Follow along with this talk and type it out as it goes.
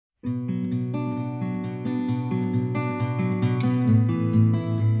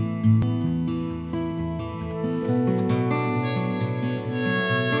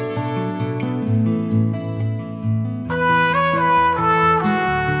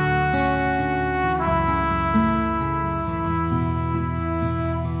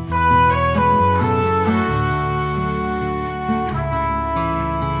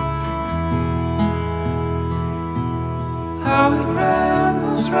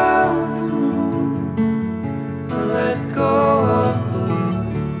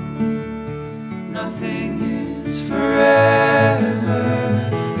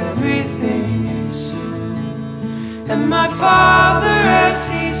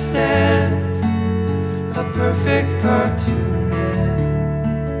stands a perfect cartoon man.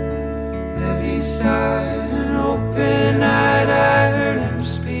 Heavy sighed and open-eyed I heard him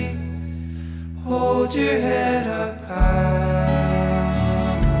speak. Hold your head up high.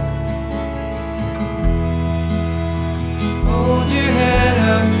 Hold your head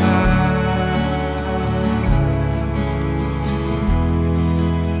up high.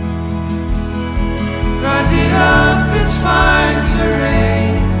 Rise it up, it's fine to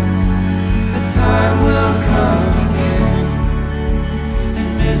rain. The time will come again, and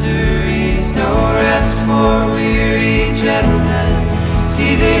misery's no rest for weary gentlemen.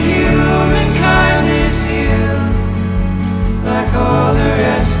 See that humankind is you, like all the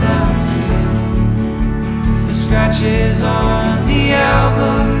rest out here. The scratches on the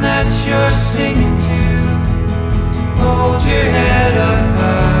album that you're singing to. Hold your head up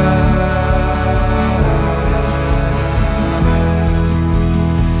high.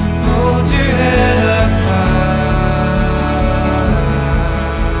 Hold your head up high.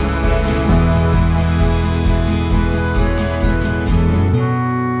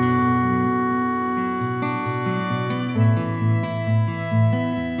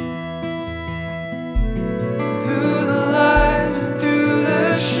 Through the light and through the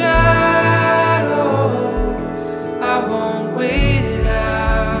shadow, I won't wait it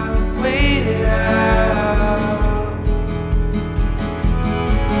out, wait it out.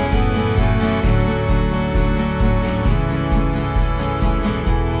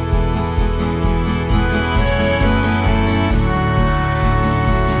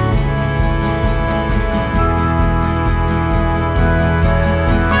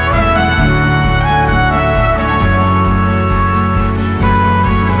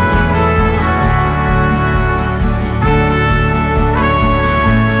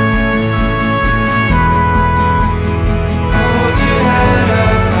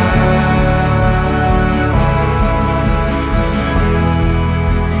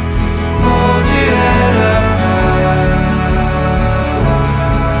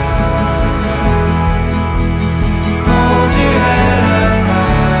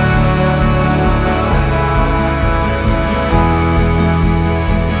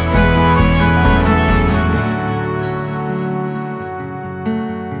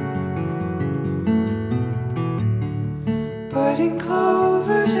 Budding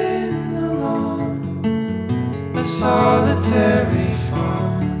clovers in the lawn, a solitary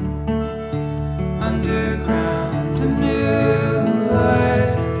fawn. Underground, a new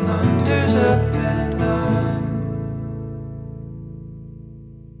life thunders up and on.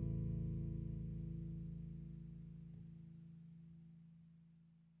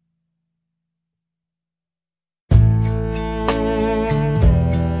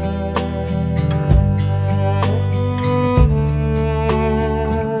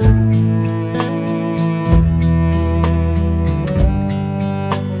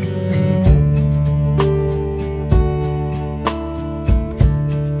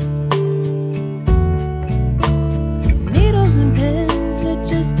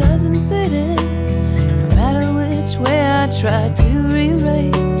 Try to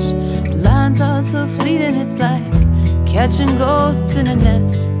rearrange. The lines are so fleeting, it's like catching ghosts in a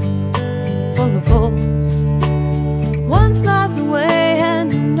net full of holes. One flies away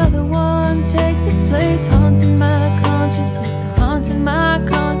and another one takes its place, haunting my consciousness, haunting my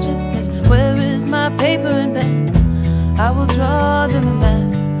consciousness. Where is my paper and pen? I will draw them a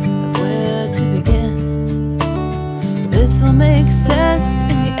map of where to begin. This'll make sense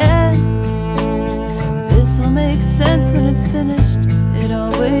in the end. This'll make sense when it's finished, it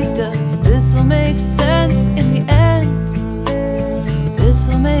always does. This'll make sense in the end.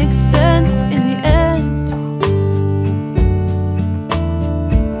 This'll make sense in the end.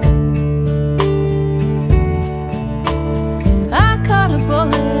 I caught a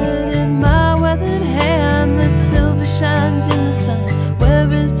bullet in my weathered hand. The silver shines in the sun. Where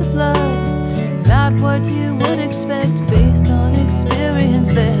is the blood? It's not what you would expect based on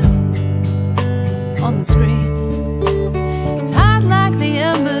experience there on the screen. It's hot like the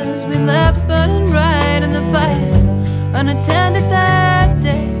embers we left burning right in the fire, unattended that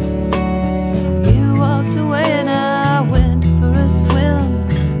day. You walked away and I went for a swim,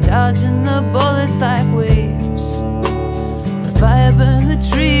 dodging the bullets like waves. The fire burned the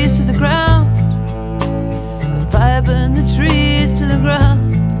trees to the ground. The fire burned the trees to the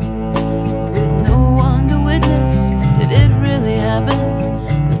ground. With no one to witness, did it really happen?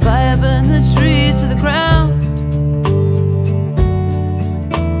 The fire burned the trees to the ground.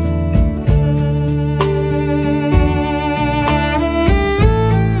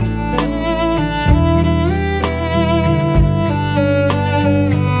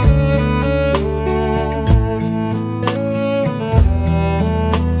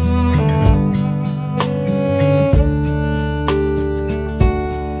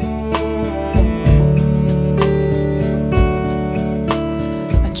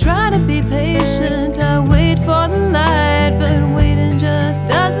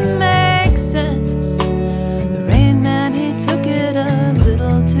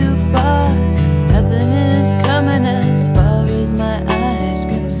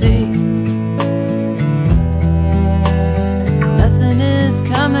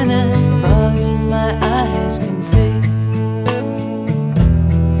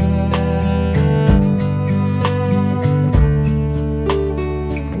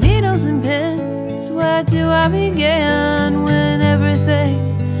 where do I begin when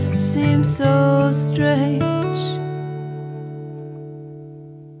everything seems so strange?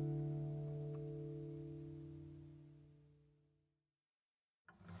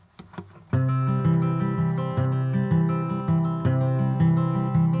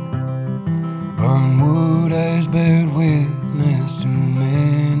 Burn wood has bared witness to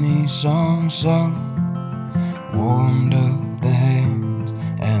many songs sung, warmed up the hands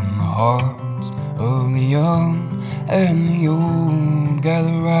and the hearts of the young and the old.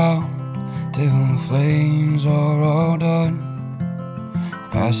 Gather round till the flames are all done,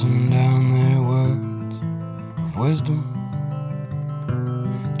 passing down their words of wisdom,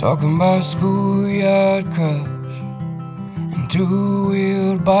 talking about schoolyard crush and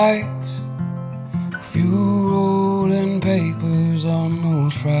two-wheeled bikes, a few rolling papers on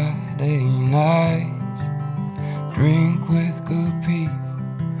those Friday nights. Drink with good people,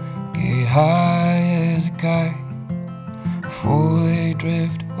 get high as a kite before they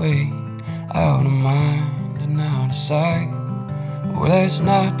drift away out of mind and out of sight. Well, that's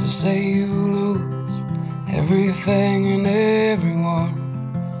not to say you lose everything and everyone,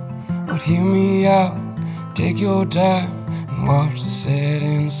 but hear me out, take your time and watch the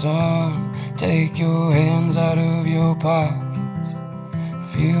setting sun. Take your hands out of your pockets,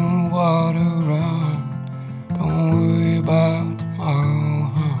 feel the water run. Don't worry about tomorrow,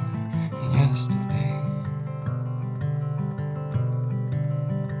 honey, and yesterday.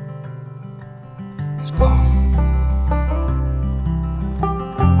 It's gone.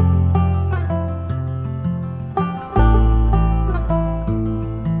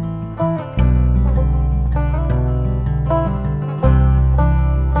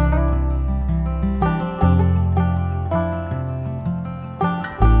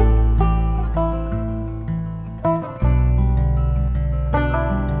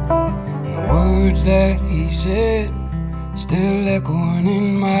 Words that he said still echoing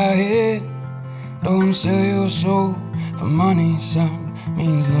in my head. Don't sell your soul for money, son,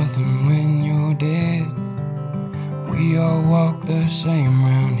 means nothing when you're dead. We all walk the same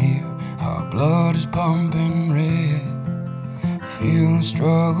round here, our blood is pumping red. Feel the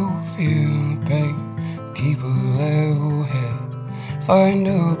struggle, feel the pain, keep a level head. Find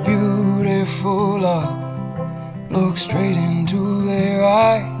a beautiful love, look straight into their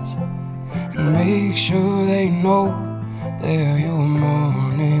eyes, and make sure they know they're your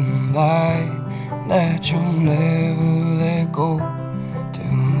morning light, that you'll never let go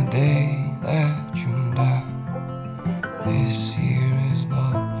till the day that you die. This here is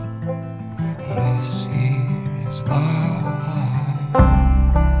love, and this here is life.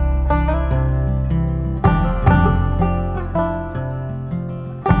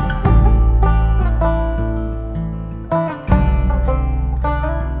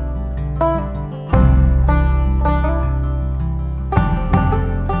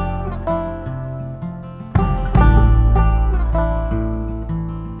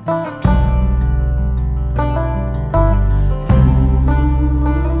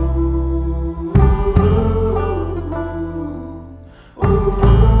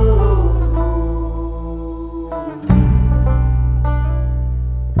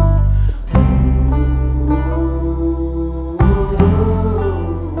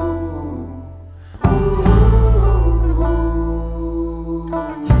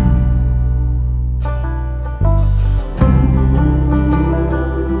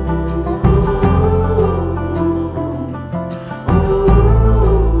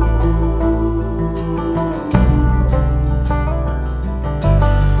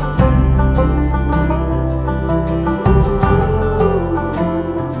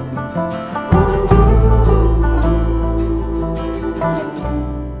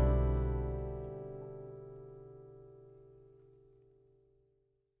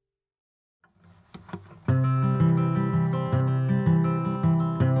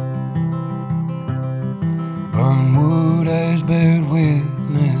 Burn wood has bared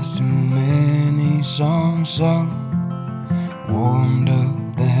witness to many songs sung, warmed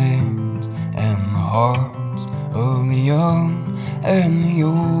up the hands and the hearts of the young and the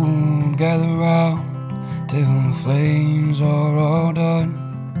old. Gather round till the flames are all done,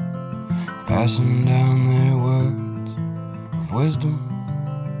 passing down their words of wisdom,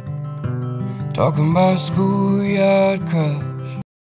 talking about schoolyard crush